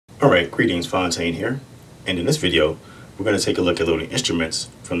Alright, greetings, Fontaine here, and in this video we're going to take a look at loading instruments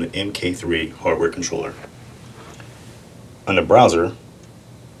from the MK3 hardware controller. On the browser,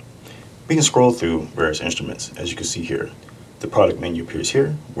 we can scroll through various instruments. As you can see here, the product menu appears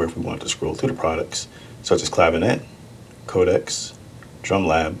here, where if we want to scroll through the products, such as clavinet, codecs, drum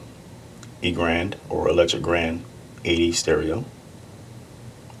lab, E-Grand or electric grand 80 stereo,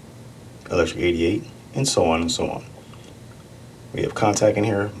 electric 88, and so on and so on. We have contact in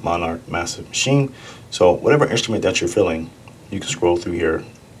here, Monarch, Massive, Machine. So whatever instrument that you're filling, you can scroll through here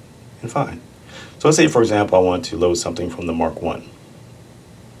and find. So let's say, for example, I want to load something from the Mark I.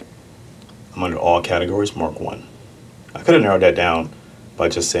 I'm under all categories, Mark I. I could have narrowed that down by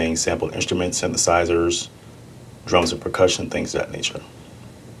just saying sample instruments, synthesizers, drums and percussion, things of that nature.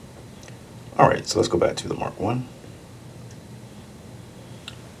 All right, so let's go back to the Mark I.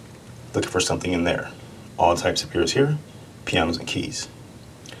 Looking for something in there. All types appears here. Pianos and keys.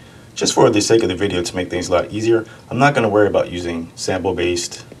 Just for the sake of the video, to make things a lot easier, I'm not going to worry about using sample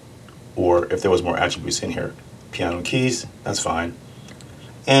based, or if there was more attributes in here. Piano and keys, that's fine.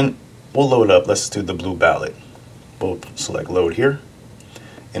 And we'll load up. Let's do the blue ballad. We'll select load here.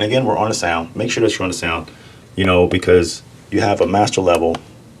 And again, we're on a sound. Make sure that you're on a sound, because you have a master level,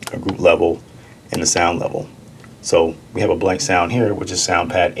 a group level, and a sound level. So we have a blank sound here, which is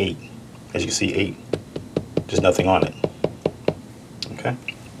sound pad 8. As you can see, 8. There's nothing on it. Okay,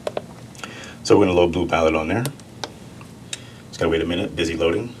 so we're going to load blue ballad on there. Just gotta wait a minute, busy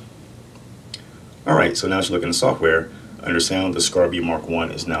loading. Alright, so now as you look in the software, under sound, the Scarby Mark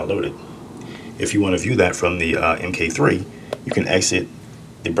I is now loaded. If you want to view that from the MK3, you can exit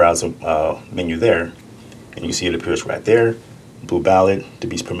the browser menu there, and you see it appears right there, blue ballad, the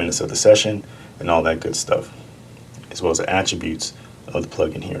beats per minute of the session, and all that good stuff, as well as the attributes of the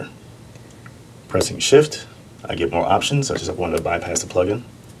plugin here. Pressing shift, I get more options, such as if I wanted to bypass the plugin,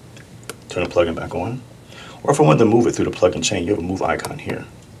 turn the plugin back on, or if I wanted to move it through the plugin chain, you have a move icon here.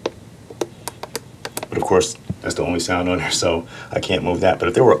 But of course, that's the only sound on there, so I can't move that. But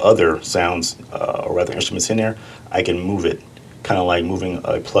if there were other sounds or other instruments in there, I can move it, kind of like moving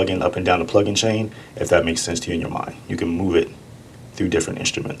a plugin up and down the plugin chain, if that makes sense to you in your mind. You can move it through different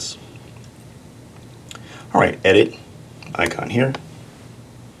instruments. All right, edit icon here.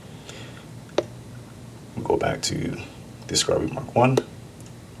 We'll go back to the Scarby Mark I.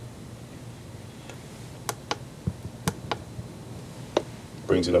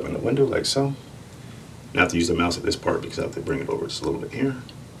 Brings it up in the window like so. I have to use the mouse at this part because I have to bring it over just a little bit here.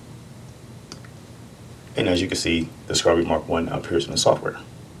 And as you can see, the Scarby Mark I now appears in the software.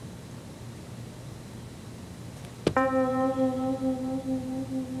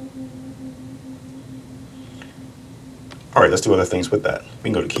 All right, let's do other things with that. We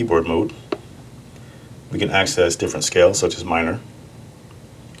can go to keyboard mode. We can access different scales such as minor,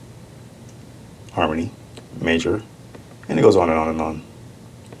 harmony, major, and it goes on and on and on.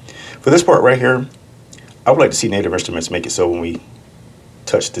 For this part right here, I would like to see Native Instruments make it so when we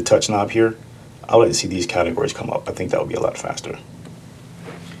touch the touch knob here, I would like to see these categories come up. I think that would be a lot faster.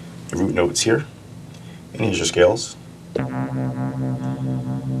 The root notes here, and here's your scales. We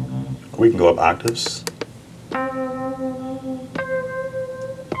can go up octaves.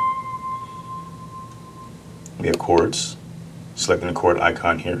 We have chords, selecting the chord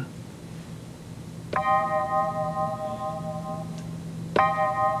icon here.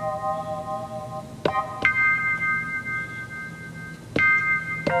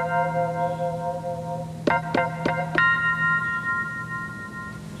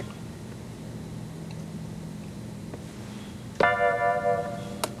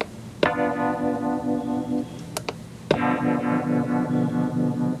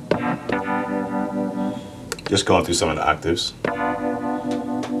 Just going through some of the octaves.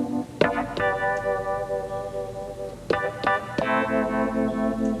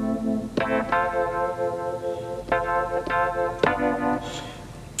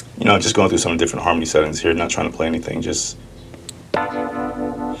 Just going through some different harmony settings here, not trying to play anything, just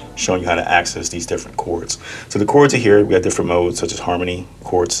showing you how to access these different chords. So the chords are here. We have different modes such as harmony,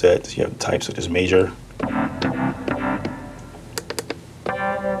 chord sets. You have types such as major,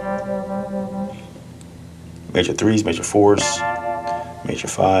 major 3s, major 4s, major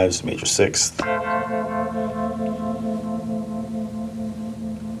 5s, major 6th.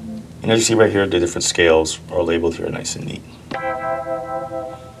 And as you see right here, the different scales are labeled here nice and neat.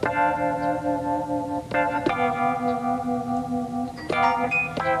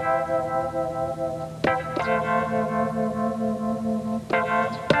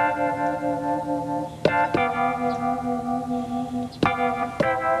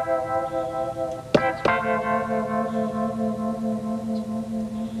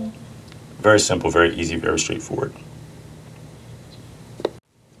 Very simple, very easy, very straightforward.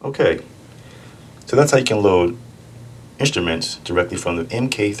 Okay, so that's how you can load instruments directly from the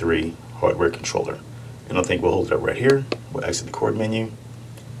MK3 hardware controller. And I think we'll hold it up right here. We'll exit the chord menu,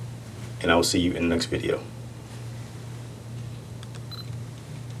 and I will see you in the next video.